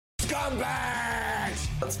Scumbags!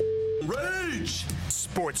 Let's rage!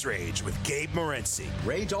 Sports Rage with Gabe Morency.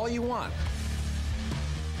 Rage all you want.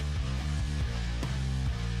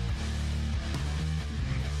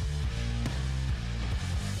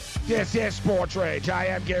 This is Sports Rage. I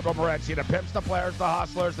am Gabriel Morency. The pimps, the players, the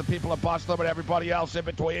hustlers, the people that bust them, and everybody else in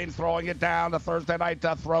between throwing it down. The Thursday night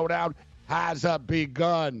throwdown has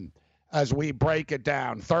begun as we break it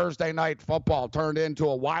down. Thursday night football turned into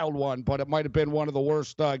a wild one, but it might have been one of the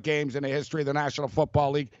worst games in the history of the National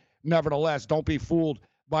Football League. Nevertheless, don't be fooled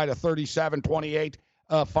by the 37-28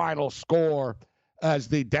 final score as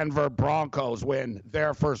the Denver Broncos win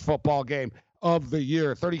their first football game of the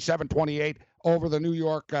year. 37-28 over the New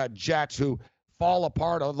York Jets, who fall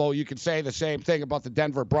apart, although you can say the same thing about the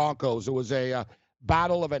Denver Broncos. It was a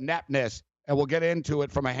battle of ineptness, and we'll get into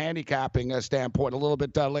it from a handicapping standpoint a little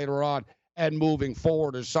bit later on and moving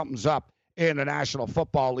forward as something's up in the National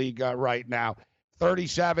Football League right now.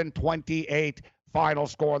 37-28 final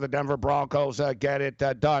score. The Denver Broncos get it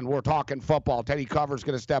done. We're talking football. Teddy Cover's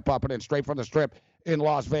going to step up, and then straight from the strip in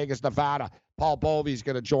Las Vegas, Nevada, Paul Bovey's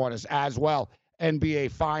going to join us as well.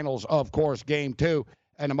 NBA Finals, of course, Game 2,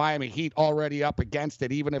 and the Miami Heat already up against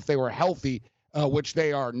it, even if they were healthy, which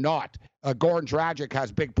they are not. Goran Dragic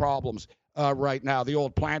has big problems right now. The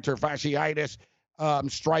old plantar fasciitis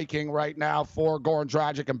striking right now for Goran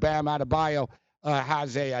Dragic, and Bam Adebayo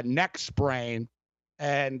has a neck sprain,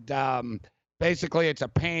 and basically it's a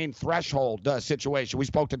pain threshold situation. We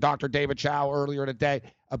spoke to Dr. David Chow earlier today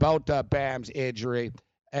about Bam's injury,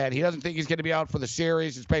 and he doesn't think he's going to be out for the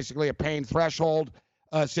series. It's basically a pain threshold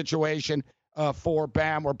situation for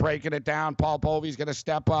Bam. We're breaking it down. Paul Bovey's going to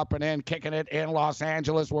step up and then kicking it in Los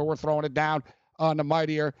Angeles, where we're throwing it down on the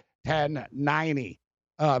mightier 1090.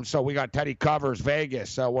 So we got Teddy Covers,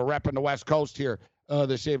 Vegas. We're repping the West Coast here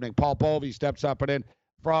this evening. Paul Bovey steps up and in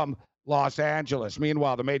from Los Angeles.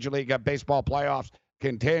 Meanwhile, the Major League Baseball playoffs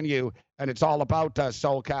continue, and it's all about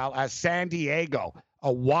SoCal as San Diego,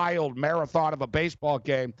 a wild marathon of a baseball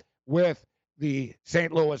game with the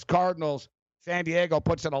St. Louis Cardinals. San Diego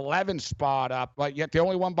puts an 11 spot up, but yet they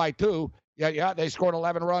only won by 2. Yeah, they scored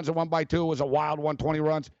 11 runs and won by 2. It was a wild 120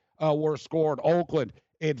 runs were scored. Oakland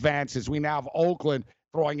advances. We now have Oakland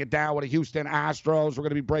throwing it down with the Houston Astros. We're going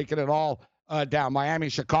to be breaking it all down. Miami,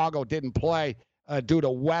 Chicago didn't play due to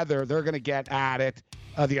weather. They're going to get at it.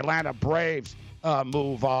 The Atlanta Braves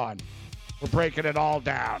move on. We're breaking it all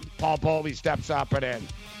down. Paul Bovey steps up and in.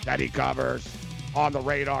 Teddy Covers on the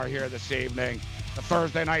radar here this evening. The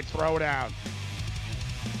Thursday night throwdown.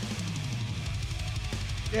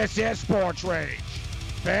 This is Sports Rage.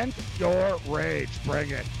 Vent your rage. Bring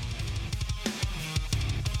it.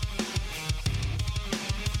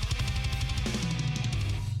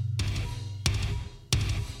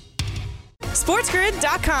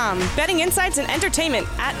 SportsGrid.com. Betting insights and entertainment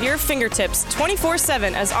at your fingertips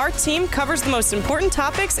 24/7 as our team covers the most important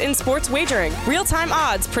topics in sports wagering. Real-time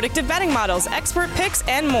odds, predictive betting models, expert picks,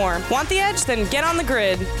 and more. Want the edge? Then get on the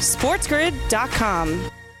grid. SportsGrid.com.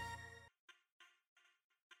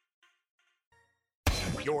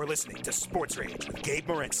 You're listening to Sports Rage with Gabe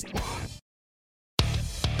Morency.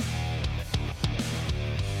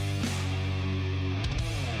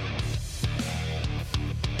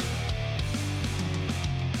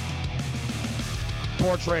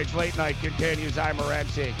 Sports Rage Late Night continues. I'm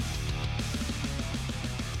Morency.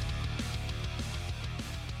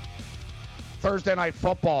 Thursday night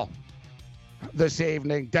football this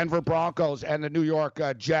evening. Denver Broncos and the New York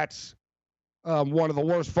Jets. One of the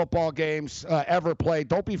worst football games ever played.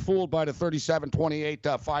 Don't be fooled by the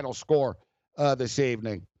 37-28 final score this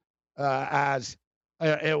evening. As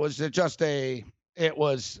it was just it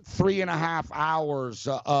was 3.5 hours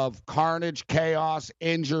of carnage, chaos,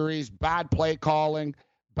 injuries, bad play calling,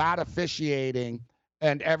 bad officiating,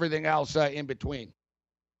 and everything else in between.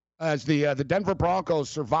 As the Denver Broncos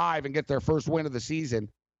survive and get their first win of the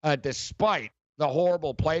season, despite the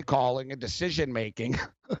horrible play calling and decision-making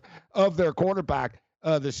of their quarterback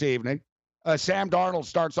this evening. Sam Darnold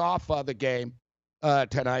starts off the game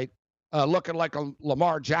tonight looking like a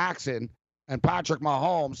Lamar Jackson. And Patrick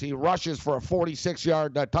Mahomes, he rushes for a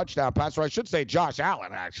 46-yard touchdown pass. Or I should say Josh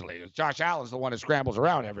Allen, actually. Josh Allen's the one that scrambles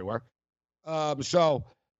around everywhere. So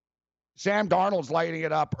Sam Darnold's lighting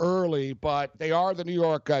it up early, but they are the New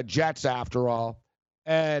York Jets after all.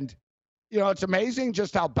 And, you know, it's amazing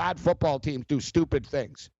just how bad football teams do stupid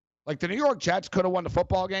things. Like the New York Jets could have won the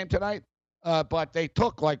football game tonight, but they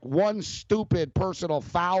took like one stupid personal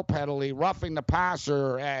foul penalty, roughing the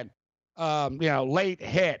passer, and late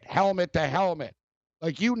hit, helmet to helmet.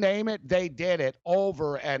 Like you name it, they did it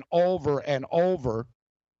over and over and over.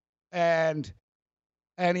 And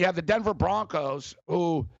you have the Denver Broncos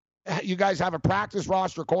who You guys have a practice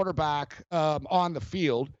roster quarterback on the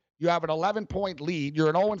field. You have an 11-point lead. You're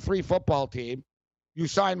an 0-3 football team. You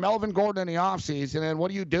sign Melvin Gordon in the offseason, and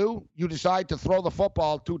what do? You decide to throw the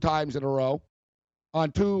football 2 times in a row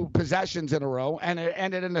on 2 possessions in a row, and it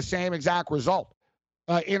ended in the same exact result.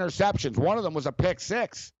 Interceptions. One of them was a pick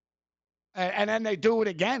 6. And then they do it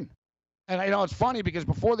again. And, it's funny because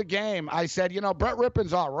before the game, I said, Brett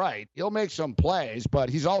Rippon's all right. He'll make some plays, but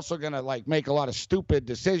he's also going to, make a lot of stupid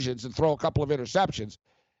decisions and throw a couple of interceptions.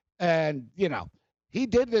 And, he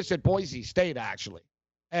did this at Boise State, actually.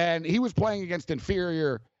 And he was playing against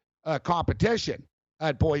inferior competition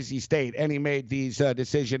at Boise State, and he made these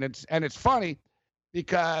decisions. And it's funny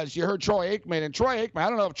because you heard Troy Aikman. And Troy Aikman, I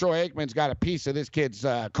don't know if Troy Aikman's got a piece of this kid's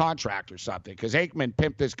contract or something, because Aikman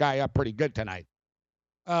pimped this guy up pretty good tonight.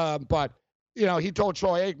 But, he told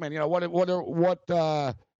Troy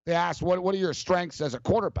Aikman, they asked, what are your strengths as a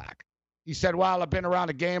quarterback? He said, well, I've been around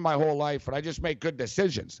a game my whole life, and I just make good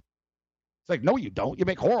decisions. It's like, no, you don't. You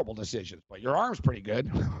make horrible decisions, but your arm's pretty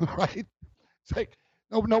good, right? It's like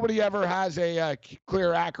nobody ever has a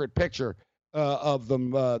clear, accurate picture of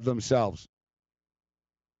themselves.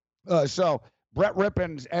 So Brett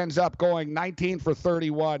Rippon ends up going 19 for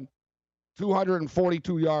 31,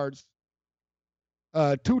 242 yards,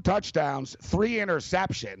 2 touchdowns, 3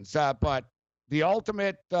 interceptions. But the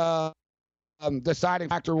ultimate deciding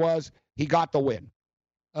factor was he got the win.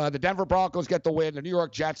 The Denver Broncos get the win. The New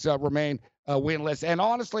York Jets remain winless. And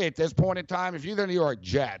honestly, at this point in time, if you're the New York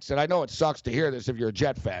Jets, and I know it sucks to hear this if you're a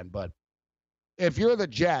Jet fan, but if you're the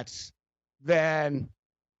Jets, then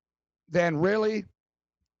really,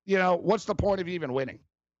 what's the point of even winning?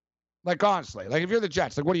 Honestly, if you're the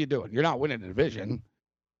Jets, what are you doing? You're not winning the division.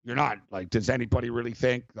 You're not, does anybody really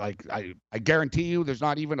think, I guarantee you there's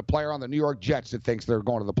not even a player on the New York Jets that thinks they're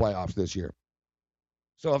going to the playoffs this year.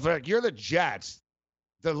 So if you're the Jets,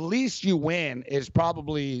 the least you win is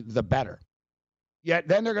probably the better. Yet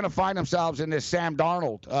then they're going to find themselves in this Sam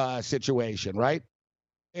Darnold situation, right?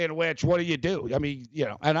 In which, what do you do? I mean,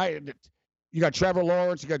 and you got Trevor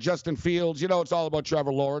Lawrence, you got Justin Fields. It's all about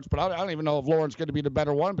Trevor Lawrence, but I don't even know if Lawrence is going to be the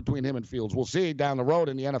better one between him and Fields. We'll see down the road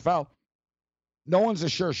in the NFL. No one's a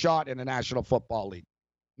sure shot in the National Football League.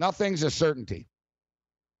 Nothing's a certainty.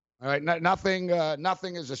 All right, nothing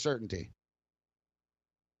is a certainty.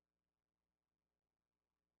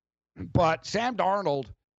 But Sam Darnold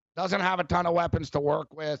doesn't have a ton of weapons to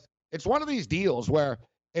work with. It's one of these deals where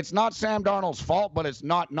it's not Sam Darnold's fault, but it's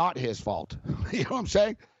not his fault. You know what I'm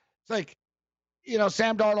saying? It's like,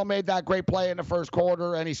 Sam Darnold made that great play in the first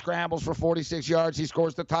quarter, and he scrambles for 46 yards. He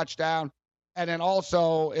scores the touchdown. And then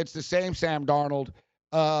also, it's the same Sam Darnold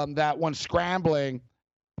that when scrambling,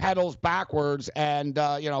 pedals backwards and,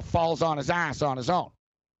 falls on his ass on his own.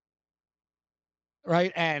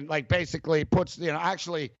 Right? And, basically puts,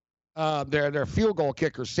 actually, their field goal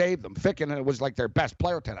kicker saved them. Ficken was their best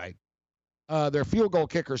player tonight. Their field goal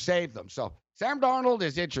kicker saved them. So Sam Darnold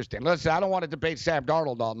is interesting. Listen, I don't want to debate Sam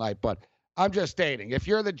Darnold all night, but I'm just stating, if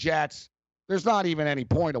you're the Jets, there's not even any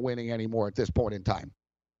point of winning anymore at this point in time.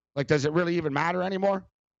 Does it really even matter anymore?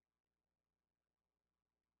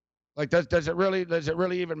 Does it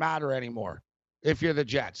really even matter anymore if you're the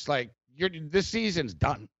Jets? This season's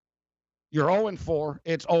done. You're 0-4.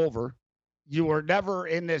 It's over. You were never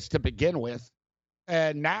in this to begin with.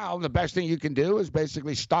 And now the best thing you can do is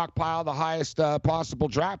basically stockpile the highest possible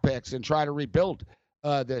draft picks and try to rebuild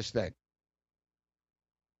this thing.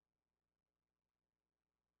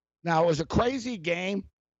 Now, it was a crazy game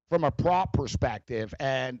from a prop perspective.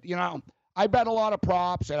 And, I bet a lot of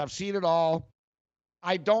props, and I've seen it all.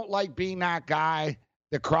 I don't like being that guy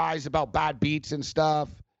that cries about bad beats and stuff.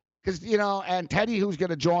 Because, and Teddy, who's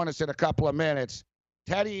going to join us in a couple of minutes,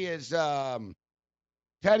 Teddy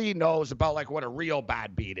knows about what a real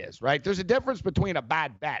bad beat is, right? There's a difference between a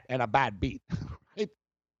bad bet and a bad beat. Right?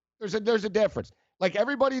 There's a difference.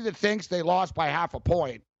 Everybody that thinks they lost by half a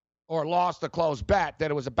point or lost a close bet,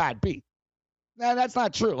 that it was a bad beat. No, that's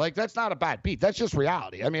not true. That's not a bad beat. That's just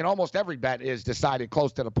reality. I mean, almost every bet is decided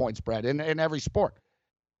close to the point spread in every sport.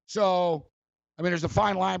 So, I mean, there's a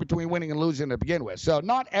fine line between winning and losing to begin with. So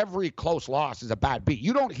not every close loss is a bad beat.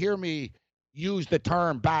 You don't hear me use the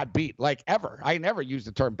term bad beat ever. I never use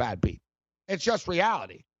the term bad beat. It's just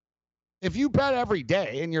reality. If you bet every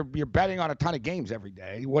day and you're betting on a ton of games every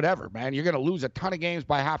day, whatever, man, you're going to lose a ton of games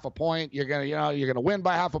by half a point. You're going to win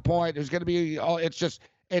by half a point. There's going to be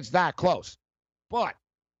it's that close. But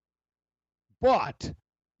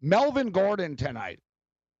Melvin Gordon tonight.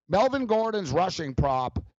 Melvin Gordon's rushing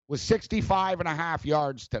prop was 65.5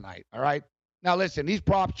 yards tonight, all right? Now, listen, these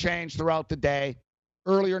props change throughout the day.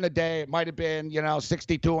 Earlier in the day, it might have been,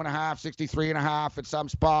 62.5, 63.5 at some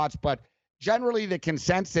spots. But generally, the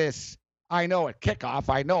consensus, I know at kickoff,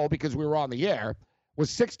 I know because we were on the air, was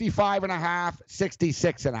 65.5,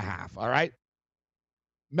 66.5. All right.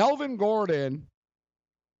 Melvin Gordon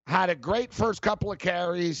had a great first couple of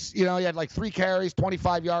carries. He had like 3 carries,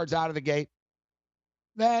 25 yards out of the gate.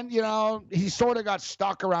 Then, he sort of got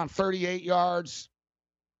stuck around 38 yards.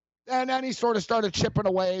 And then he sort of started chipping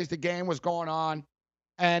away as the game was going on.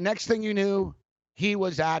 And next thing you knew, he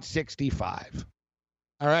was at 65.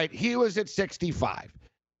 All right, he was at 65.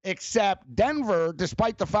 Except Denver,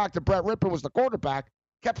 despite the fact that Brett Rippon was the quarterback,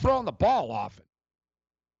 kept throwing the ball often.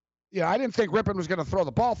 I didn't think Rippon was going to throw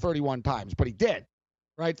the ball 31 times, but he did.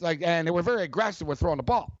 Right? And they were very aggressive with throwing the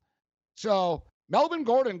ball. So Melvin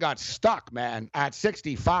Gordon got stuck, man, at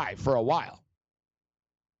 65 for a while.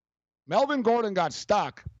 Melvin Gordon got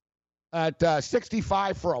stuck at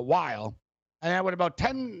 65 for a while. And then with about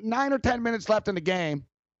 9 or 10 minutes left in the game,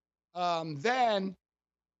 then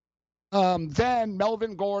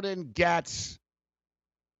Melvin Gordon gets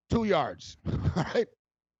 2 yards. Right?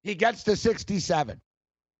 He gets to 67.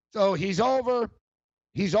 So he's over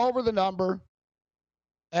the number.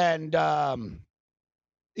 And,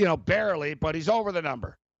 barely, but he's over the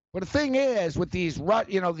number. But the thing is, with these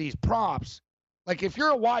props, like if you're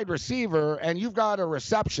a wide receiver and you've got a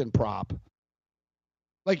reception prop,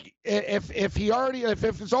 like if it's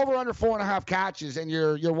over under 4.5 catches and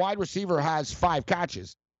your wide receiver has 5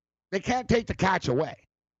 catches, they can't take the catch away.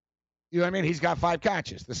 You know what I mean? He's got 5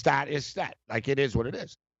 catches. The stat is stat. Like it is what it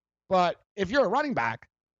is. But if you're a running back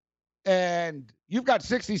and you've got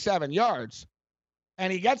 67 yards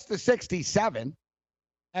and he gets to 67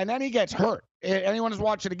 and then he gets hurt. Anyone who's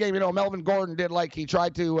watching the game, Melvin Gordon did he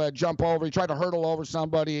tried to jump over. He tried to hurdle over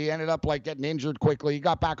somebody. He ended up getting injured quickly. He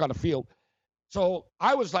got back on the field. So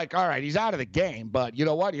I was like, all right, he's out of the game. But you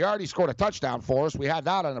know what? He already scored a touchdown for us. We had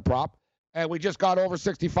that on the prop. And we just got over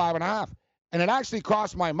 65.5. And it actually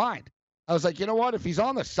crossed my mind. I was like, you know what? If he's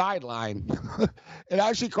on the sideline, it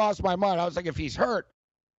actually crossed my mind. I was like, if he's hurt,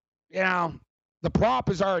 the prop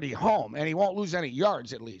is already home. And he won't lose any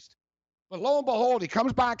yards at least. But lo and behold, he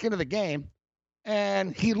comes back into the game.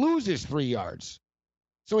 And he loses 3 yards.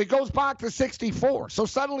 So he goes back to 64. So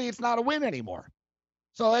suddenly it's not a win anymore.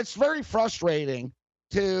 So it's very frustrating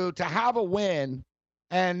to have a win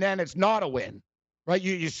and then it's not a win, right?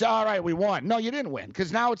 You say, all right, we won. No, you didn't win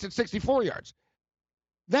because now it's at 64 yards.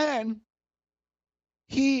 Then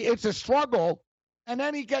it's a struggle, and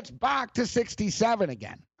then he gets back to 67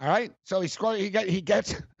 again. All right, so he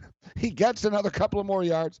gets another couple of more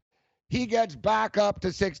yards. He gets back up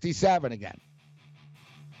to 67 again.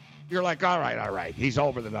 You're like, all right. He's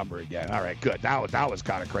over the number again. All right, good. That was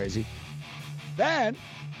kind of crazy. Then,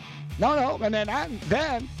 and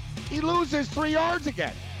then he loses 3 yards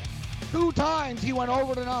again. 2 times he went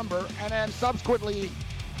over the number, and then subsequently,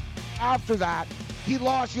 after that, he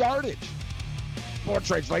lost yardage. Sports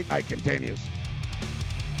Rage Late Night continues.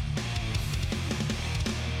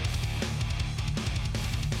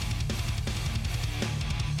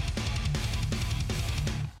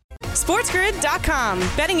 SportsGrid.com.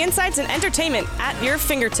 Betting insights and entertainment at your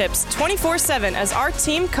fingertips 24/7 as our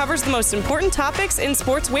team covers the most important topics in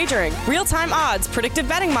sports wagering. Real-time odds, predictive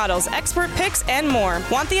betting models, expert picks, and more.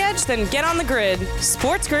 Want the edge? Then get on the grid.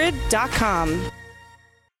 SportsGrid.com.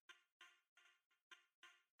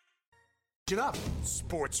 Get up.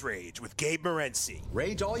 Sports Rage with Gabe Morency.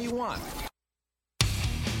 Rage all you want.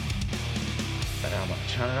 How much?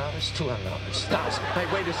 $100? $200? Stop. Hey,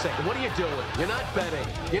 wait a second. What are you doing? You're not betting.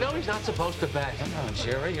 You know he's not supposed to bet. Come on,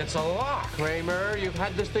 Jerry. It's a lock. Kramer, you've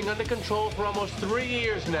had this thing under control for almost 3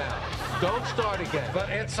 years now. Don't start again. But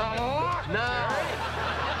it's a lock. No.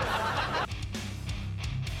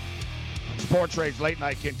 Sports Rage Late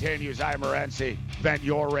Night continues. I'm Morency. Vent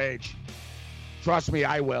your rage. Trust me,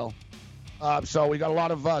 I will. So we got a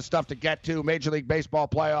lot of stuff to get to. Major League Baseball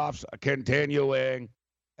playoffs continuing.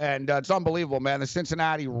 And it's unbelievable, man. The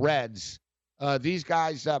Cincinnati Reds, these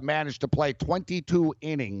guys managed to play 22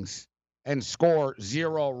 innings and score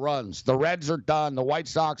 0 runs. The Reds are done. The White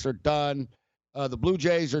Sox are done. The Blue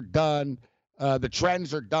Jays are done. The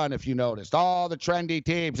Trends are done, if you noticed. All the trendy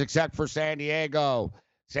teams except for San Diego.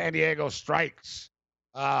 San Diego strikes.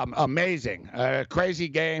 Amazing. Crazy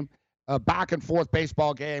game. Back and forth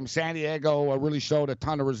baseball game. San Diego really showed a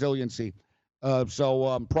ton of resiliency.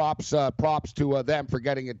 So props to them for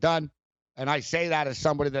getting it done. And I say that as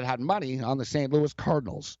somebody that had money on the St. Louis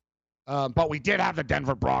Cardinals. But we did have the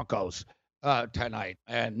Denver Broncos tonight.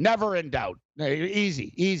 And never in doubt.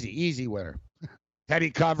 Easy winner.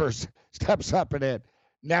 Teddy covers, steps up and in.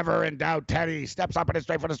 Never in doubt. Teddy steps up and in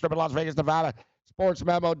straight for the strip in Las Vegas, Nevada.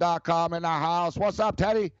 SportsMemo.com in the house. What's up,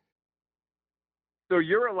 Teddy? So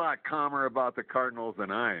you're a lot calmer about the Cardinals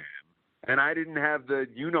than I am. And I didn't have the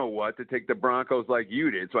you-know-what to take the Broncos like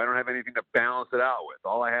you did, so I don't have anything to balance it out with.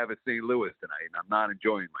 All I have is St. Louis tonight, and I'm not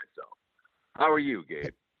enjoying myself. How are you,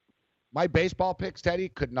 Gabe? My baseball picks, Teddy,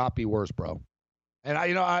 could not be worse, bro. And,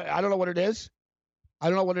 I don't know what it is.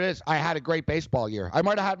 I had a great baseball year. I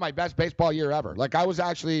might have had my best baseball year ever. Like, I was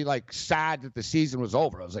actually, like, sad that the season was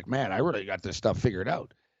over. I was like, man, I really got this stuff figured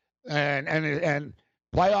out. And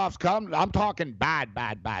playoffs come. I'm talking bad,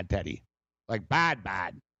 Teddy. Like,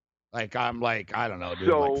 bad. Like, I'm like, I don't know, dude,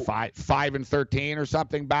 like 5-13 or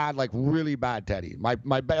something bad, like really bad, Teddy. Like,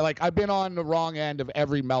 I've been on the wrong end of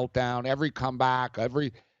every meltdown, every comeback,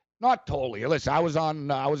 not totally. Listen, I was on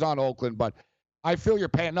Oakland, but I feel your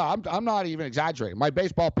pain. No, I'm not even exaggerating. My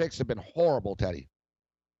baseball picks have been horrible, Teddy.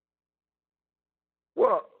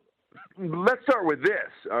 Well, let's start with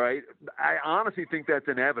this, all right? I honestly think that's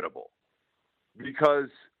inevitable because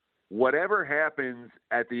whatever happens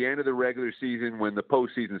at the end of the regular season when the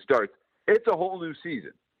postseason starts, it's a whole new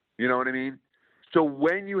season. You know what I mean? So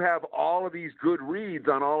when you have all of these good reads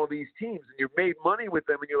on all of these teams and you've made money with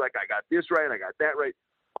them and you're like, I got this right, I got that right,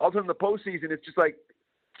 all of a sudden the postseason, it's just like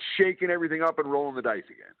shaking everything up and rolling the dice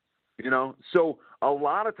again. You know? So a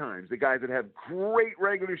lot of times the guys that have great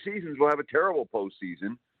regular seasons will have a terrible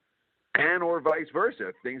postseason, and or vice versa.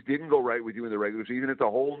 If things didn't go right with you in the regular season, it's a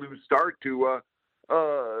whole new start to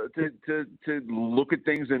look at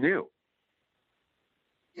things anew.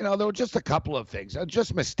 You know, there were just a couple of things,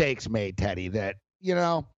 just mistakes made, Teddy, that, you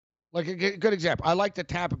know, like a good example. I like the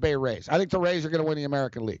Tampa Bay Rays. I think the Rays are going to win the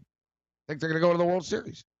American League. I think they're going to go to the World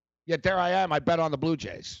Series. Yet there I am. I bet on the Blue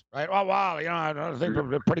Jays, right? Oh, wow. You know, I think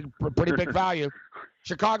they're pretty big value.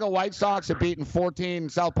 Chicago White Sox have beaten 14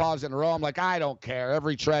 Southpaws in a row. I'm like, I don't care.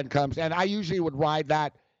 Every trend comes. And I usually would ride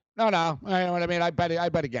that. No, you know what I mean? I bet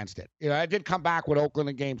against it. You know, I did come back with Oakland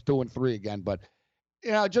in games 2 and 3 again, but,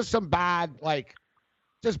 you know, just some bad, like,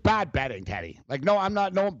 just bad betting, Teddy. Like, no, I'm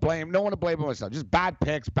not, no one to blame myself. Just bad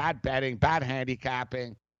picks, bad betting, bad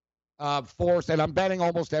handicapping, forced, and I'm betting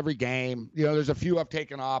almost every game. You know, there's a few I've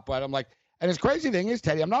taken off, but I'm like, and this crazy thing is,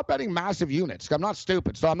 Teddy, I'm not betting massive units. I'm not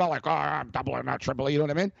stupid, so I'm not like, oh, I'm double, I'm not triple, you know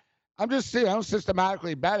what I mean? I'm just, you know,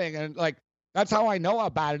 systematically betting, and, like, that's how I know how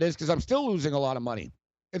bad it is, because I'm still losing a lot of money.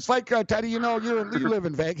 It's like, Teddy, you know, you live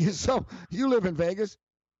in Vegas, so you live in Vegas,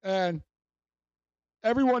 and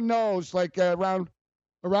everyone knows, like, around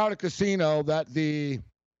a casino that the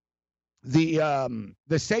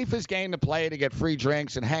safest game to play to get free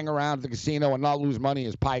drinks and hang around at the casino and not lose money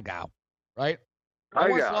is Pai Gow, right? All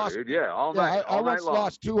night. I once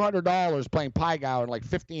lost $200 playing Pai Gow in like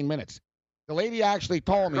 15 minutes. The lady actually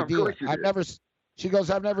told me, she goes,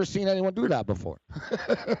 I've never seen anyone do that before.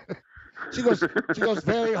 She goes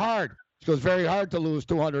very hard. She goes, very hard to lose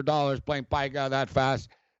 $200 playing Pai Gow that fast.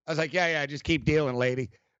 I was like, yeah, just keep dealing,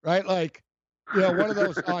 lady. Right? Like, you know, one of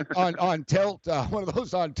those on tilt, one of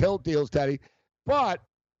those on tilt deals, Teddy. But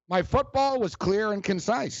my football was clear and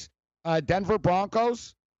concise. Denver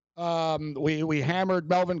Broncos. We hammered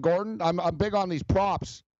Melvin Gordon. I'm big on these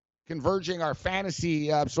props, converging our fantasy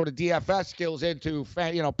sort of DFS skills into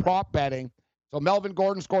prop betting. So Melvin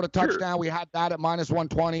Gordon scored a touchdown. We had that at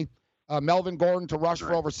 -120. Melvin Gordon to rush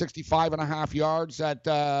for over 65.5 yards at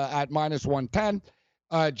 -110.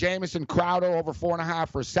 Jamison Crowder over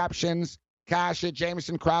 4.5 receptions. Cash it.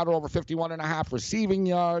 Jamison Crowder over 51.5 receiving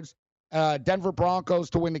yards. Denver Broncos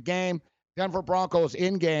to win the game. Denver Broncos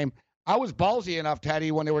in game. I was ballsy enough,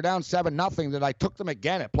 Teddy, when they were down 7-0, that I took them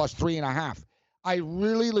again at +3.5. I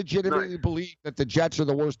really legitimately believe that the Jets are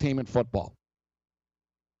the worst team in football.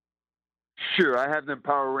 Sure, I have them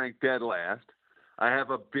power ranked dead last. I have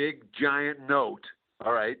a big, giant note,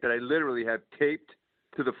 all right, that I literally have taped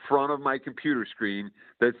to the front of my computer screen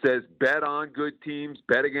that says bet on good teams,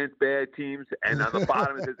 bet against bad teams, and on the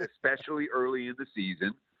bottom it says especially early in the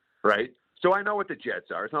season, right? So I know what the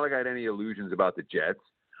Jets are. It's not like I had any illusions about the Jets.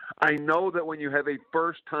 I know that when you have a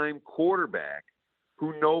first-time quarterback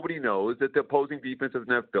who nobody knows, that the opposing defense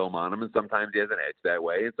doesn't have film on him, and sometimes he has an edge that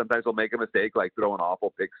way, and sometimes he'll make a mistake like throw an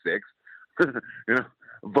awful pick six, you know.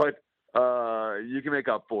 But you can make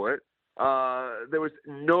up for it. There was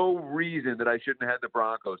no reason that I shouldn't have had the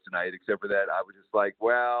Broncos tonight, except for that I was just like,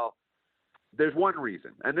 well, there's one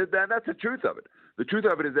reason, and that's the truth of it. The truth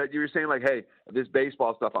of it is that you're saying, like, hey, this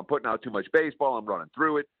baseball stuff, I'm putting out too much baseball, I'm running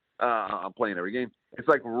through it, I'm playing every game. It's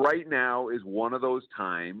like right now is one of those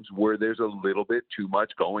times where there's a little bit too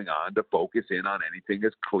much going on to focus in on anything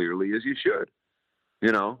as clearly as you should,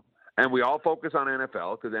 you know? And we all focus on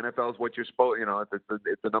NFL because NFL is what you're supposed,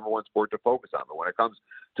 it's the number one sport to focus on. But when it comes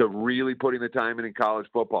to really putting the time in college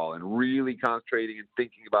football and really concentrating and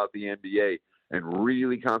thinking about the NBA and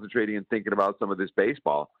really concentrating and thinking about some of this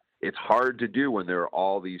baseball, it's hard to do when there are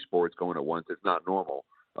all these sports going at once. It's not normal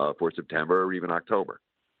for September or even October.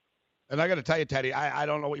 And I got to tell you, Teddy, I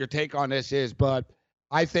don't know what your take on this is, but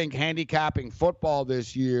I think handicapping football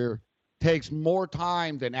this year takes more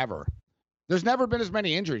time than ever. There's never been as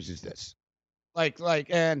many injuries as this.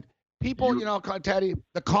 And people, Teddy,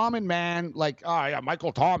 the common man,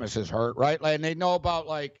 Michael Thomas is hurt, right? And they know about,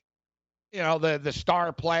 the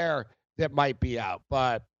star player that might be out.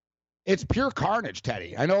 But it's pure carnage,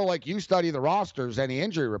 Teddy. I know, you study the rosters and the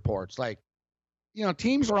injury reports.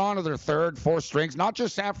 Teams are on to their third, fourth strings, not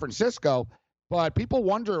just San Francisco, but people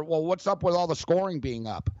wonder, well, what's up with all the scoring being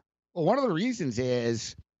up? Well, one of the reasons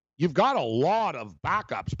is you've got a lot of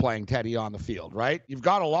backups playing, Teddy, on the field, right? You've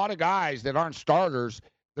got a lot of guys that aren't starters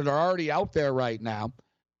that are already out there right now.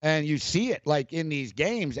 And you see it, in these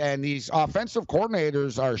games. And these offensive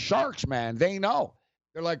coordinators are sharks, man. They know.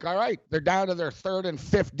 They're like, all right, they're down to their third and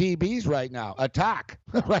fifth DBs right now. Attack,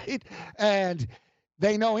 right? And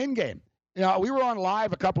they know in-game. We were on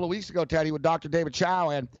live a couple of weeks ago, Teddy, with Dr. David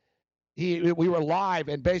Chow, and we were live,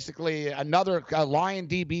 and basically another Lion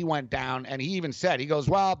DB went down, and he even said, he goes,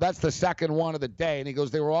 well, that's the second one of the day, and he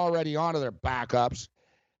goes, they were already on to their backups,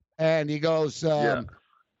 and he goes,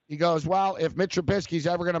 well, if Mitch Trubisky's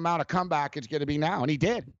ever going to mount a comeback, it's going to be now, and he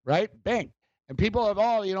did, right? Bang. And people have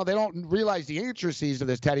all, they don't realize the intricacies of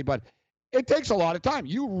this, Teddy, but it takes a lot of time.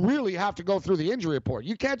 You really have to go through the injury report.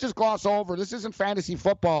 You can't just gloss over. This isn't fantasy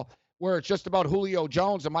football where it's just about Julio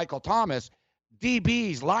Jones and Michael Thomas.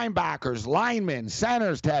 DBs, linebackers, linemen,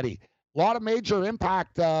 centers, Teddy. A lot of major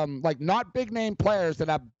impact, not big-name players that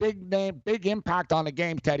have big impact on the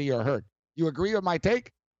game, Teddy, are hurt. You agree with my take?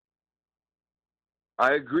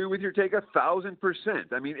 I agree with your take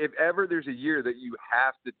 1,000%. I mean, if ever there's a year that you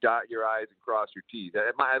have to dot your I's and cross your T's,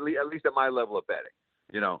 at least at my level of betting,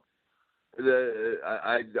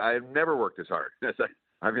 I've never worked as hard.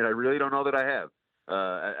 I really don't know that I have.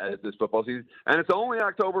 At this football season, and it's only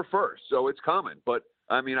October 1st, so it's coming. But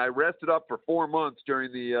I rested up for 4 months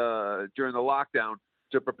during the lockdown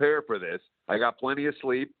to prepare for this. I got plenty of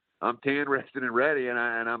sleep. I'm tan, rested, and ready, and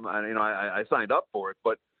I signed up for it.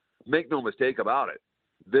 But make no mistake about it,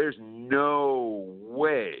 there's no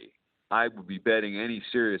way I would be betting any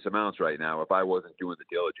serious amounts right now if I wasn't doing the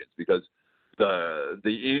diligence, because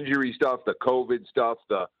the injury stuff, the COVID stuff,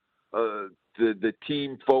 the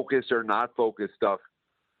team focus or not focus stuff,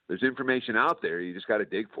 there's information out there. You just got to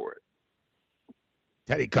dig for it.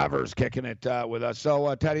 Teddy Covers kicking it with us.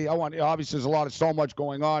 So, Teddy, obviously there's so much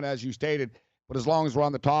going on, as you stated, but as long as we're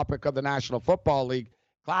on the topic of the National Football League,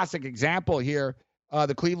 classic example here,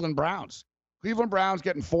 the Cleveland Browns. Cleveland Browns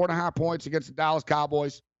getting 4.5 points against the Dallas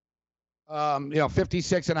Cowboys.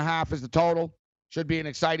 56.5 is the total. Should be an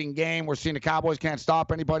exciting game. We're seeing the Cowboys can't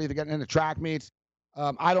stop anybody. They're getting into track meets.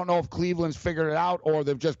 I don't know if Cleveland's figured it out or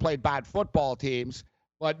they've just played bad football teams,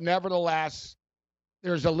 but nevertheless,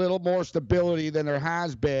 there's a little more stability than there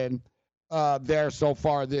has been there so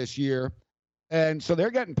far this year. And so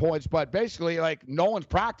they're getting points, but basically, no one's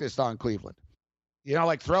practiced on Cleveland.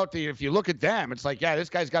 If you look at them, it's this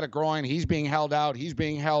guy's got a groin. He's being held out.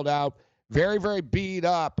 Very, very beat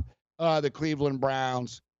up, the Cleveland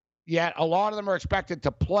Browns. Yet a lot of them are expected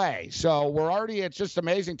to play. So it's just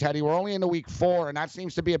amazing, Teddy. We're only in the week 4, and that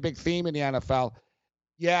seems to be a big theme in the NFL.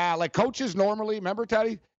 Yeah, coaches normally, remember,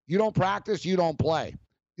 Teddy, you don't practice, you don't play.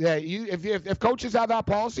 Yeah, if coaches have that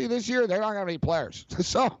policy this year, they're not going to need players.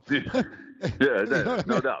 So,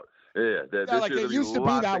 no doubt. Yeah, it used to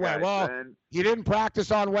be that way. Well, he didn't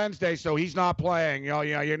practice on Wednesday, so he's not playing. He's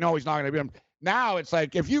not going to be. Now it's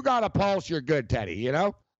if you got a pulse, you're good, Teddy.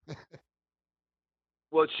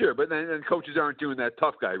 Well, sure, but then coaches aren't doing that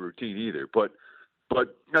tough guy routine either. But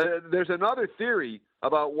there's another theory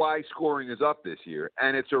about why scoring is up this year,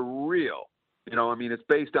 and it's a real, it's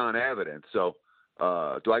based on evidence. So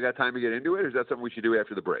do I got time to get into it, or is that something we should do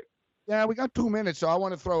after the break? Yeah, we got 2 minutes, so I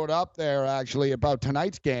want to throw it up there, actually, about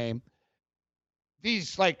tonight's game.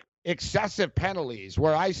 These, excessive penalties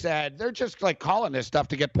where I said they're just, calling this stuff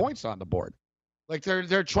to get points on the board.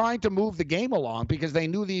 They're trying to move the game along because they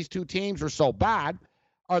knew these two teams were so bad.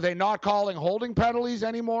 Are they not calling holding penalties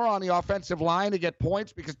anymore on the offensive line to get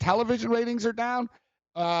points because television ratings are down?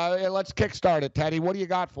 Let's kickstart it, Teddy. What do you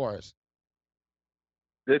got for us?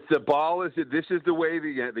 This is the way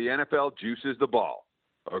the NFL juices the ball.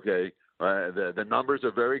 Okay, the numbers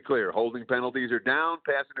are very clear. Holding penalties are down.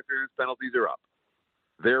 Pass interference penalties are up.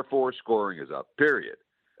 Therefore, scoring is up. Period.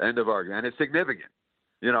 End of argument. And it's significant.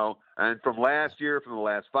 And from last year, from the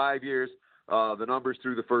last 5 years, the numbers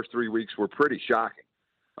through the first 3 weeks were pretty shocking.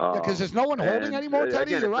 Because there's no one holding anymore,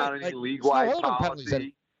 Teddy. Again, You're it's right. not any league-wide no holding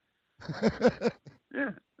policy.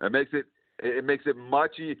 Yeah, it makes it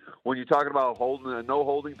much when you're talking about no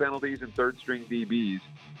holding penalties and third-string DBs.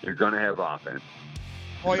 You're going to have offense.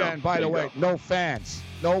 Oh yeah, and by the way, no fans,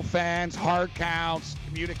 hard counts,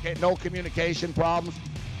 no communication problems.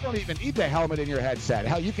 You don't even need the helmet in your headset.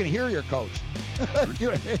 Hell, you can hear your coach.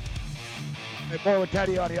 More with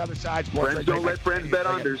Teddy on the other side. Friends don't let friends bet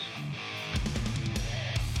unders.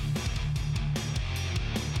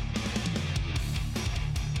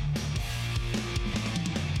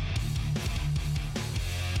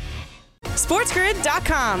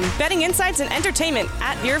 SportsGrid.com. Betting insights and entertainment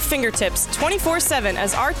at your fingertips 24/7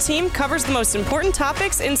 as our team covers the most important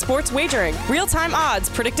topics in sports wagering. Real-time odds,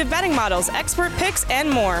 predictive betting models, expert picks, and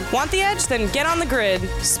more. Want the edge? Then get on the grid.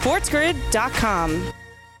 SportsGrid.com.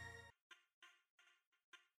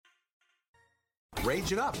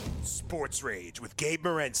 Rage it up. Sports Rage with Gabe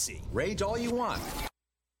Morency. Rage all you want.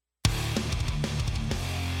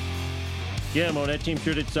 Yeah, Mo, that team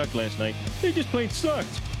sure did suck last night. They just plain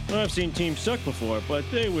sucked. Well, I've seen teams suck before, but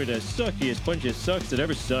they were the suckiest bunch of sucks that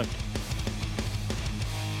ever sucked.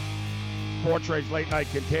 Sports Rage Late Night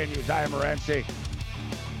continues. I am Morency.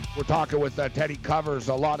 We're talking with Teddy Covers.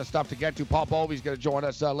 A lot of stuff to get to. Paul Bovey's going to join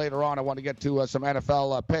us later on. I want to get to some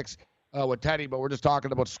NFL picks with Teddy, but we're just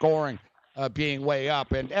talking about scoring being way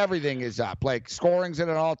up, and everything is up. Like, scoring's at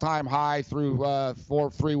an all-time high through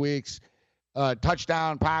 3 weeks.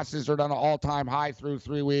 Touchdown passes are at an all-time high through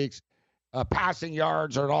 3 weeks. Passing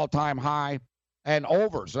yards are at all-time high. And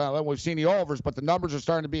overs. We've seen the overs, but the numbers are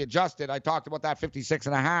starting to be adjusted. I talked about that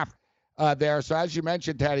 56.5 there. So as you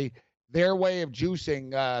mentioned, Teddy, their way of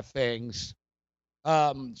juicing things.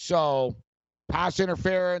 So pass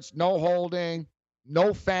interference, no holding,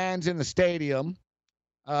 no fans in the stadium.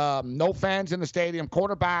 Quarterbacks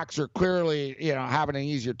are clearly, having an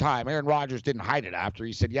easier time. Aaron Rodgers didn't hide it after.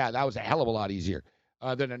 He said, yeah, that was a hell of a lot easier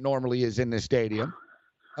than it normally is in this stadium.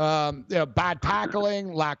 Bad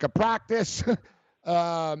tackling, lack of practice,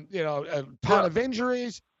 a ton of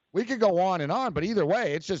injuries. We could go on and on, but either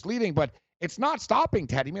way, it's just leading. But it's not stopping,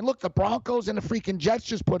 Teddy. I mean, look, the Broncos and the freaking Jets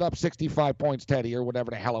just put up 65 points, Teddy, or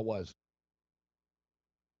whatever the hell it was.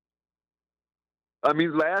 I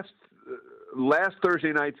mean, last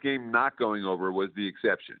Thursday night's game not going over was the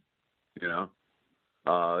exception, because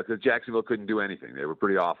Jacksonville couldn't do anything. They were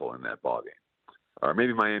pretty awful in that ballgame. Or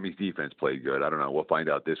maybe Miami's defense played good. I don't know. We'll find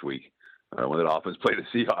out this week when the Dolphins play the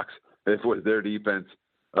Seahawks, if it was their defense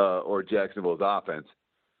or Jacksonville's offense.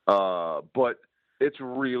 But it's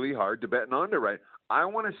really hard to bet an under, right? I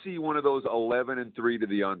want to see one of those 11-3 to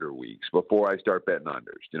the under weeks before I start betting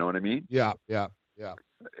unders. You know what I mean? Yeah. They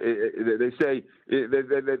say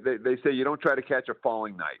you don't try to catch a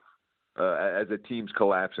falling knife as a team's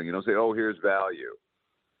collapsing. You don't say, "Oh, here's value."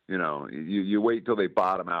 You wait till they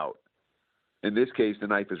bottom out. In this case, the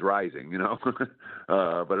knife is rising. But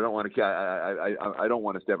I don't want to. I don't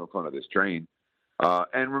want to step in front of this train.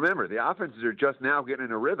 And remember, the offenses are just now getting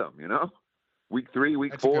in a rhythm. Week 3,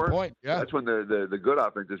 week That's 4. A good point. Yeah. That's when the good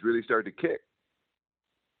offenses really start to kick.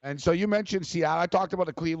 And so you mentioned Seattle. I talked about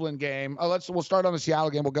the Cleveland game. We'll start on the Seattle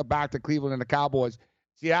game. We'll get back to Cleveland and the Cowboys.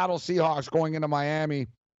 Seattle Seahawks going into Miami.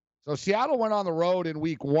 So Seattle went on the road in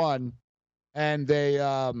week 1, and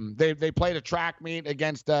they played a track meet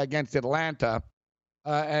against Atlanta.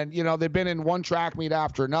 And they've been in one track meet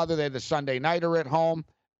after another. They had the Sunday nighter at home,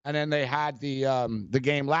 and then they had the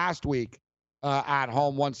game last week at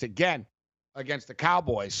home once again against the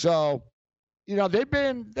Cowboys. So they've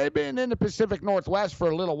been in the Pacific Northwest for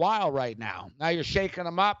a little while right now. Now you're shaking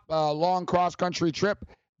them up. Long cross-country trip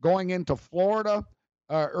going into Florida,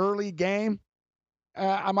 early game.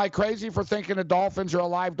 Am I crazy for thinking the Dolphins are a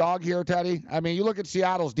live dog here, Teddy? I mean, you look at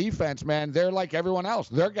Seattle's defense, man. They're like everyone else.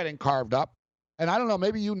 They're getting carved up. And I don't know,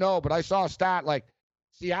 maybe but I saw a stat like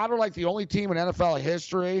Seattle, like the only team in NFL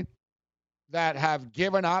history that have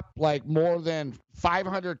given up like more than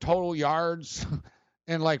 500 total yards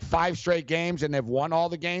in like 5 straight games, and they've won all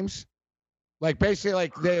the games. Like, basically,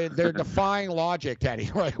 like they're defying logic,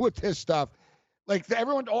 Teddy, right, with this stuff. Like,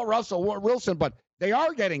 everyone, Russell Wilson, but they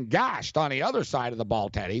are getting gashed on the other side of the ball,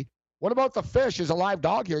 Teddy. What about the Fish as a live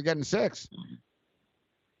dog here getting 6?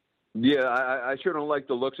 Yeah, I sure don't like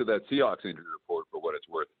the looks of that Seahawks injury report for what it's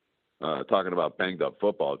worth. Talking about banged-up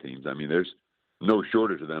football teams. I mean, there's no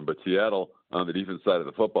shortage of them, but Seattle on the defense side of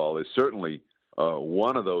the football is certainly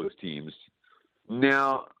one of those teams.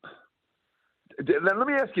 Now, let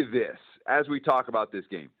me ask you this as we talk about this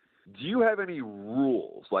game. Do you have any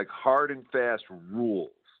rules, like hard and fast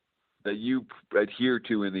rules, that you adhere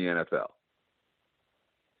to in the NFL?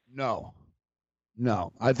 No.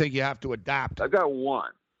 I think you have to adapt. I've got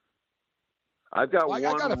one. I've got I one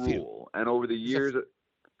got a rule, few. and over the years,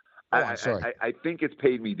 Sorry. I think it's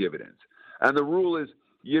paid me dividends. And the rule is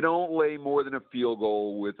you don't lay more than a field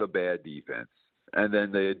goal with a bad defense. And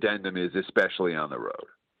then the addendum is especially on the road.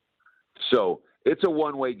 So it's a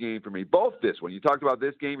one-way game for me. Both this one. You talked about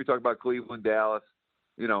this game. You talked about Cleveland, Dallas.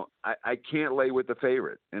 I can't lay with the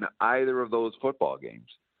favorite in either of those football games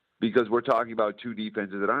because we're talking about two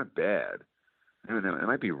defenses that aren't bad. I mean, it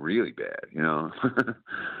might be really bad,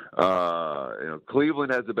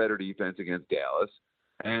 Cleveland has a better defense against Dallas.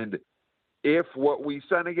 And if what we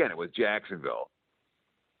saw, and again, it was Jacksonville,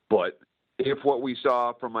 but if what we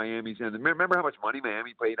saw from Miami's end, remember how much money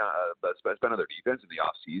Miami spent on their defense in the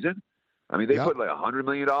offseason? I mean, they put like $100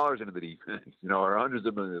 million into the defense, or hundreds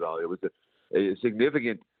of millions of dollars. It was a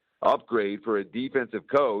significant upgrade for a defensive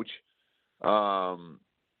coach.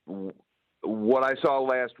 What I saw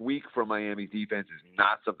last week from Miami's defense is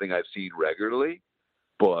not something I've seen regularly,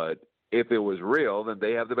 but if it was real, then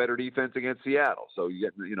they have the better defense against Seattle. So you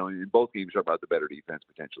get, in both games, you're about the better defense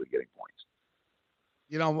potentially getting points.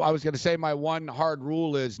 I was going to say my one hard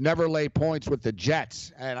rule is never lay points with the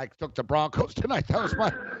Jets, and I took the Broncos tonight. That's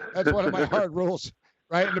one of my hard rules,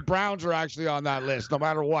 right? And the Browns are actually on that list, no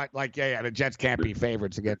matter what. Like, the Jets can't be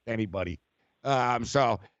favorites against anybody.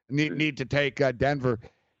 So need to take Denver.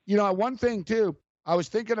 One thing too, I was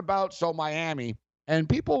thinking about Miami,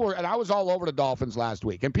 and I was all over the Dolphins last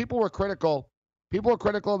week, and people were critical. People were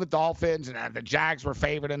critical of the Dolphins, and the Jags were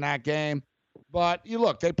favored in that game. But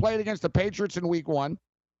they played against the Patriots in week 1.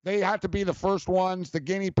 They had to be the first ones, the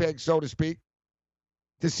guinea pigs, so to speak,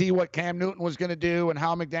 to see what Cam Newton was going to do and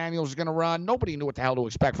how McDaniels was going to run. Nobody knew what the hell to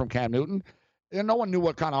expect from Cam Newton. And no one knew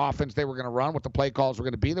what kind of offense they were going to run, what the play calls were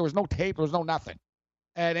going to be. There was no tape. There was no nothing.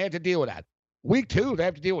 And they had to deal with that. Week 2, they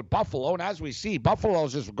have to deal with Buffalo. And as we see,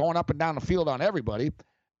 Buffalo's just going up and down the field on everybody.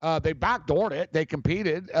 They backdoored it. They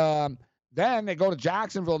competed. Then they go to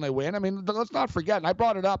Jacksonville and they win. I mean, let's not forget, and I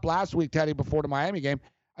brought it up last week, Teddy, before the Miami game.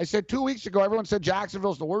 I said 2 weeks ago, everyone said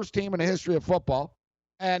Jacksonville's the worst team in the history of football,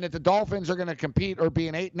 and that the Dolphins are going to compete or be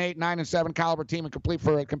an 8-8, 9-7 caliber team and compete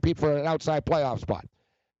for an outside playoff spot.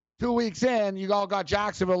 2 weeks in, you all got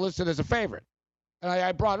Jacksonville listed as a favorite. And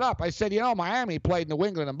I brought it up. I said, Miami played New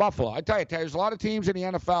England and Buffalo. I tell you, there's a lot of teams in the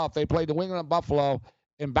NFL, if they played New England and Buffalo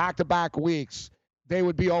in back-to-back weeks, they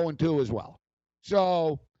would be 0-2 as well.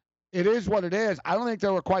 So it is what it is. I don't think they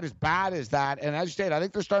were quite as bad as that. And as you stated, I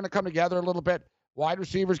think they're starting to come together a little bit. Wide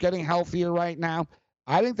receivers getting healthier right now.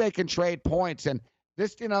 I think they can trade points. And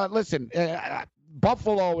this, listen,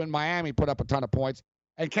 Buffalo and Miami put up a ton of points.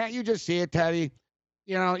 And can't you just see it, Teddy?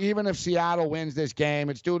 Even if Seattle wins this game,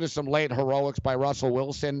 it's due to some late heroics by Russell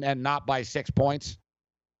Wilson and not by 6 points.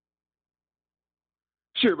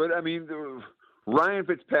 Sure, but I mean, Ryan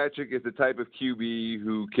Fitzpatrick is the type of QB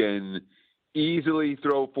who can easily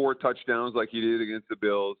throw 4 touchdowns like he did against the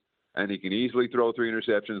Bills, and he can easily throw 3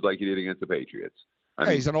 interceptions like he did against the Patriots. I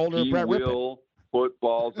mean, he's an older Brett Rippon. He will put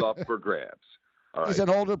balls up for grabs. All he's right.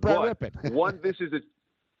 an older Brett Rippon.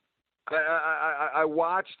 I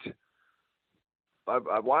watched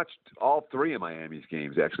all 3 of Miami's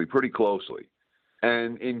games actually pretty closely,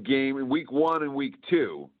 and in week 1 and week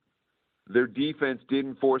 2, their defense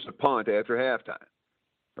didn't force a punt after halftime.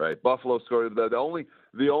 Right, Buffalo scored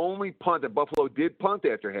the only punt that Buffalo did punt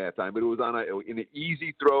after halftime, but it was in an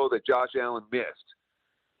easy throw that Josh Allen missed.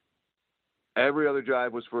 Every other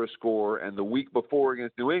drive was for a score, and the week before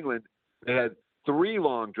against New England, they had 3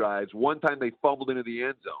 long drives. One time they fumbled into the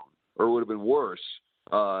end zone, or it would have been worse.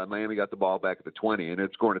 Miami got the ball back at the 20, and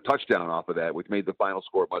it scored a touchdown off of that, which made the final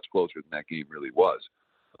score much closer than that game really was.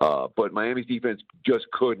 But Miami's defense just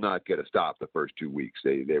could not get a stop the first 2 weeks.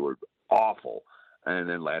 They were awful. And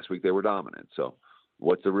then last week they were dominant. So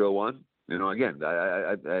what's the real one? Again,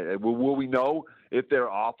 will we know if they're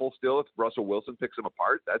awful still if Russell Wilson picks them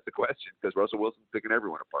apart? That's the question, because Russell Wilson's picking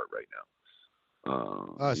everyone apart right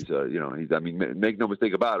now. Make no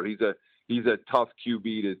mistake about it. He's a tough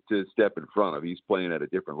QB to step in front of. He's playing at a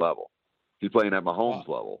different level. He's playing at Mahomes'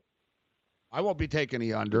 level. I won't be taking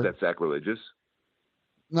the under. Is that sacrilegious?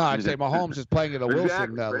 No, I'd say Mahomes is playing at a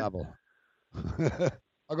Wilson level.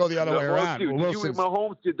 I'll go the other way around. Dude,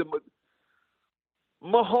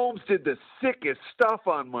 Mahomes did the sickest stuff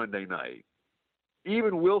on Monday night.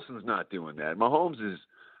 Even Wilson's not doing that. Mahomes is.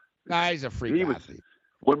 He's a freak athlete.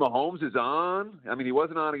 When Mahomes is on, I mean, he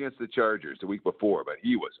wasn't on against the Chargers the week before, but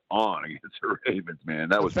he was on against the Ravens, man.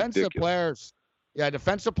 That was ridiculous.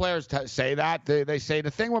 Defensive players say that. They say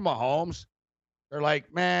the thing with Mahomes They're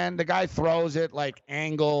like, man, the guy throws it like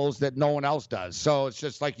angles that no one else does. So it's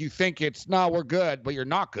just like you think no, we're good, but you're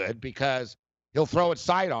not good because he'll throw it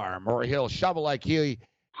sidearm or he'll shovel like he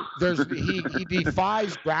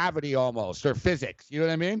defies gravity almost or physics. You know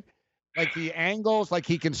what I mean? Like the angles, like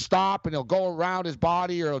he can stop and he'll go around his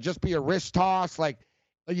body or it'll just be a wrist toss. Like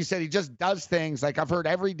you said, he just does things. Like I've heard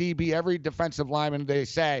every DB, every defensive lineman, they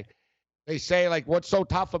say like, what's so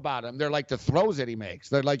tough about him? They're like the throws that he makes.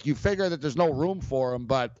 They're like, you figure that there's no room for him,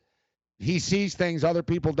 but he sees things other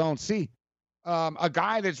people don't see. A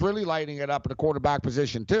guy that's really lighting it up in the quarterback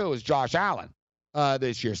position too is Josh Allen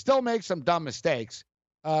this year. Still makes some dumb mistakes,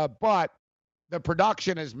 but the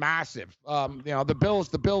production is massive. The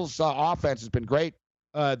Bills' offense has been great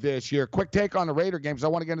this year. Quick take on the Raider games. I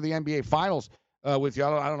want to get into the NBA Finals with you.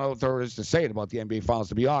 I don't know if there is to say it about the NBA Finals,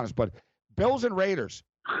 to be honest, but Bills and Raiders.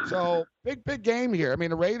 So big game here. I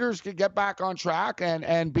mean, the Raiders could get back on track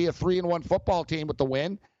and be a 3-1 football team with the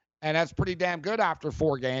win, and that's pretty damn good after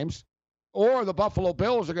 4 games. Or the Buffalo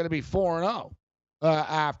Bills are going to be 4-0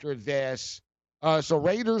 after this. So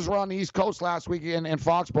Raiders were on the East Coast last week in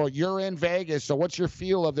Foxborough. You're in Vegas, so what's your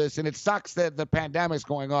feel of this? And it sucks that the pandemic's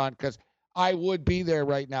going on because I would be there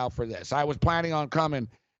right now for this. I was planning on coming.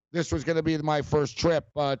 This was going to be my first trip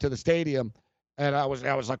to the stadium, and I was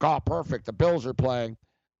like, oh, perfect. The Bills are playing.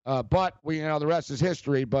 But the rest is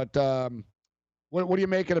history. But what do you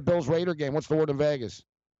make of the Bills-Raider game? What's the word in Vegas?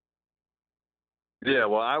 Yeah,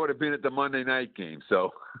 well, I would have been at the Monday night game,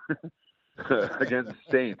 so against the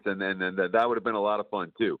Saints, and that would have been a lot of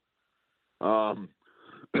fun too.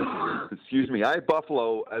 Excuse me. I had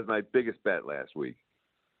Buffalo as my biggest bet last week.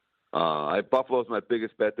 I had Buffalo as my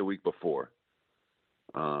biggest bet the week before,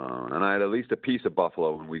 and I had at least a piece of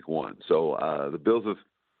Buffalo in week 1. So the Bills have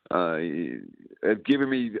given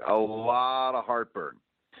me a lot of heartburn.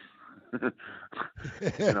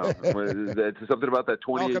 It's something about that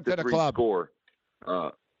 28-3 score.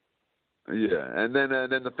 Yeah, and then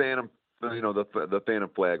the Phantom, the Phantom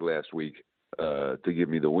flag last week to give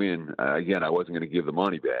me the win. Again, I wasn't going to give the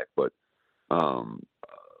money back, but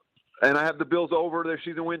and I have the Bills over their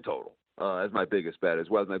season win total as my biggest bet, as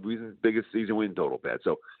well as my biggest season win total bet.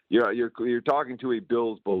 So you're talking to a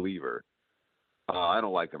Bills believer. I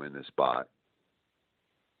don't like them in this spot,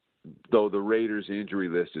 though the Raiders' injury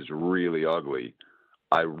list is really ugly.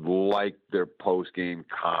 I like their post-game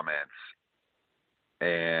comments,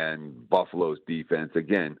 and Buffalo's defense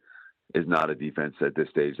again is not a defense at this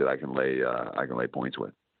stage that I can lay points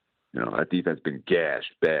with. That defense been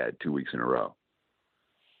gashed bad 2 weeks in a row,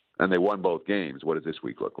 and they won both games. What does this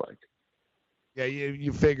week look like? Yeah,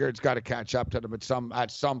 you figure it's got to catch up to them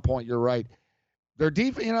at some point. You're right. Their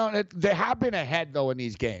defense, they have been ahead though in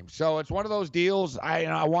these games, so it's one of those deals.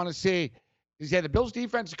 I want to see. The Bills'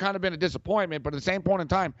 defense has kind of been a disappointment, but at the same point in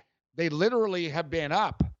time, they literally have been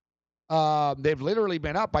up. They've literally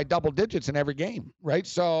been up by double digits in every game, right?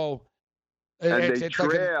 So, and they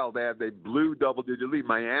trailed. They blew double-digit lead.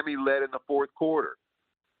 Miami led in the fourth quarter.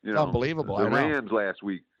 Unbelievable. The Rams last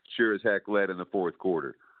week sure as heck led in the fourth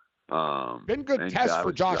quarter. Been good test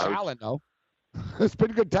for Josh Allen, though. It's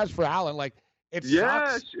been a good test for Allen. Like it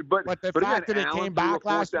sucks, but the fact that it came back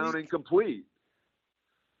last week, incomplete.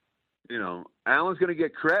 Allen's going to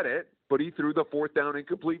get credit, but he threw the 4th down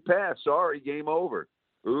incomplete pass. Sorry, game over.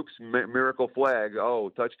 Oops, miracle flag. Oh,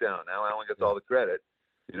 touchdown. Now Allen gets all the credit.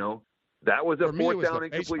 That was a 4th down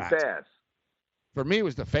incomplete pass. For me, it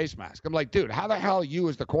was the face mask. I'm like, dude, how the hell you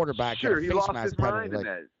as the quarterback? Sure, he lost his mind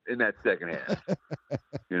in that second half.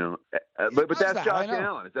 But that's Josh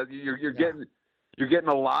Allen. You're getting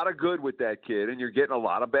a lot of good with that kid, and you're getting a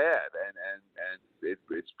lot of bad, and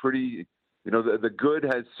it's pretty. The good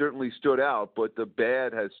has certainly stood out, but the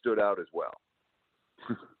bad has stood out as well.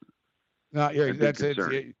 No, you're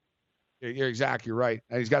exactly right.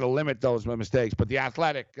 And he's got to limit those mistakes, but the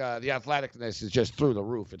athleticness is just through the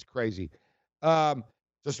roof. It's crazy. So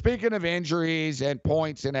speaking of injuries and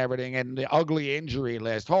points and everything, and the ugly injury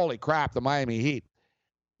list, holy crap, the Miami Heat.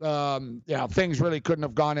 Things really couldn't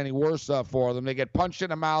have gone any worse for them. They get punched in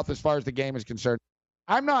the mouth as far as the game is concerned.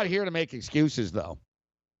 I'm not here to make excuses, though.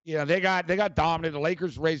 They got dominated. The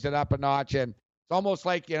Lakers raised it up a notch, and it's almost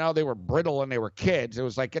like, they were brittle and they were kids. It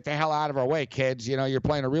was like, get the hell out of our way, kids. You're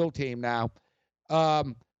playing a real team now.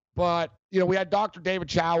 But we had Dr. David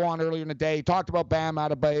Chow on earlier in the day. He talked about Bam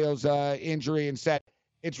Adebayo's injury and said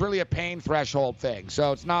it's really a pain threshold thing.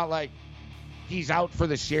 So it's not like he's out for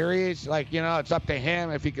the series. Like, it's up to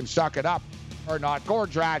him if he can suck it up or not. Gore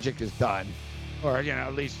Dragic is done, or,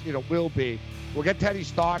 at least, will be. We'll get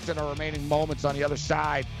Teddy's thoughts in our remaining moments on the other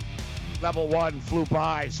side. Level 1 flew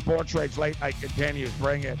by. Sports Rage Late Night continues.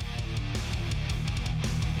 Bring it.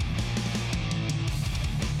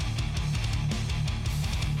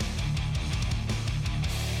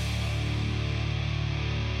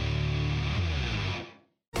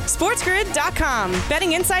 SportsGrid.com.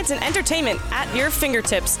 Betting insights and entertainment at your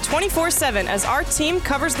fingertips 24/7 as our team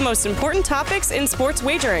covers the most important topics in sports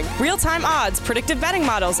wagering. Real-time odds, predictive betting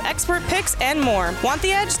models, expert picks, and more. Want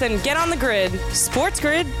the edge? Then get on the grid.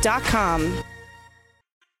 SportsGrid.com.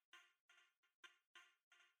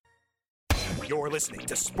 You're listening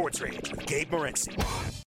to Sports Rage with Gabe Morency.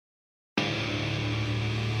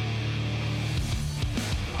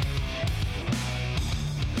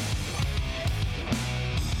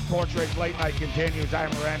 Sports Rage Late Night continues. I'm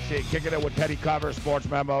Morency, kicking it with Teddy Cover,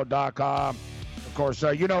 sportsmemo.com. Of course,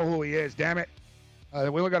 you know who he is, damn it. We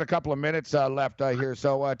only got a couple of minutes left here.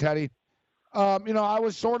 So, Teddy, I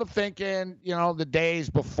was sort of thinking, the days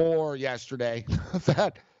before yesterday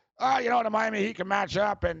that, the Miami Heat can match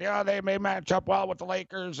up, and, they may match up well with the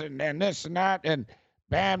Lakers and this and that, and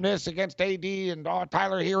bam, this against AD, and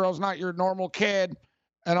Tyler Hero's not your normal kid,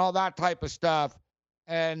 and all that type of stuff.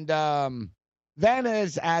 And then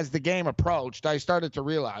as the game approached, I started to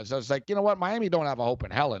realize, I was like, you know what, Miami don't have a hope in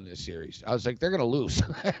hell in this series. I was like, they're going to lose.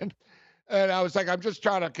 and I was like, I'm just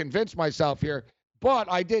trying to convince myself here. But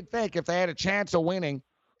I did think if they had a chance of winning,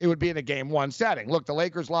 it would be in a game one setting. Look, the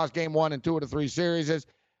Lakers lost game one in 2 of the 3 series.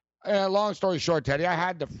 Long story short, Teddy, I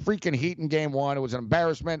had the freaking Heat in game one. It was an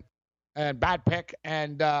embarrassment and bad pick.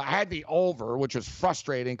 And I had the over, which was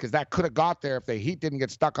frustrating because that could have got there if the Heat didn't get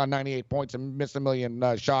stuck on 98 points and missed a million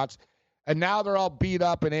shots. And now they're all beat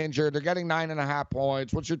up and injured. They're getting 9.5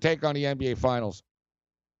 points. What's your take on the NBA Finals?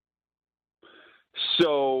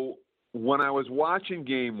 So when I was watching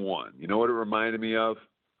game one, you know what it reminded me of?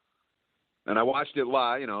 And I watched it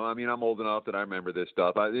live. I'm old enough that I remember this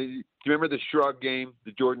stuff. Do you remember the Shrug game,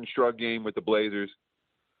 the Jordan Shrug game with the Blazers?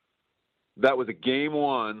 That was a game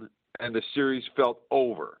one, and the series felt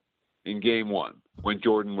over in game one when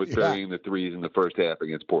Jordan was burying the threes in the first half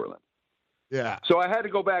against Portland. Yeah. So I had to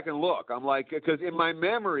go back and look. I'm like, because in my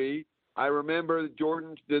memory, I remember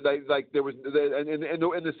Jordan did there was in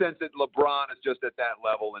the sense that LeBron is just at that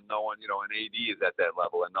level, and no one, and AD is at that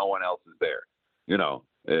level, and no one else is there.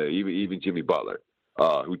 Even Jimmy Butler,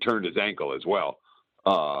 who turned his ankle as well.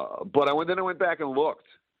 But I went back and looked.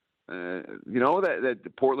 That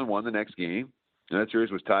Portland won the next game, and that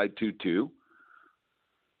series was tied 2-2.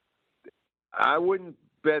 I wouldn't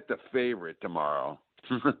bet the favorite tomorrow.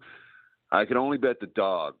 I could only bet the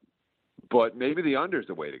dog, but maybe the under is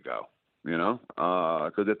the way to go,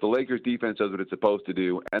 because if the Lakers defense does what it's supposed to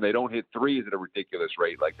do and they don't hit threes at a ridiculous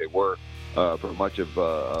rate like they were for much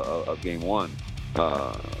of game one,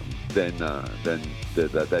 then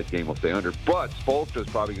that game will stay under. But Spoelstra is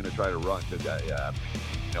probably going to try to run because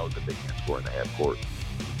he knows that they can't score in the half court.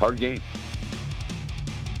 Hard game.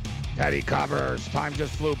 Teddy Covers. Time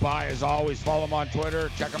just flew by. As always, follow him on Twitter.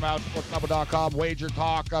 Check him out, sportsmemo.com. Wager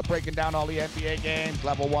Talk, breaking down all the NBA games.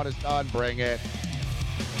 Level 1 is done. Bring it.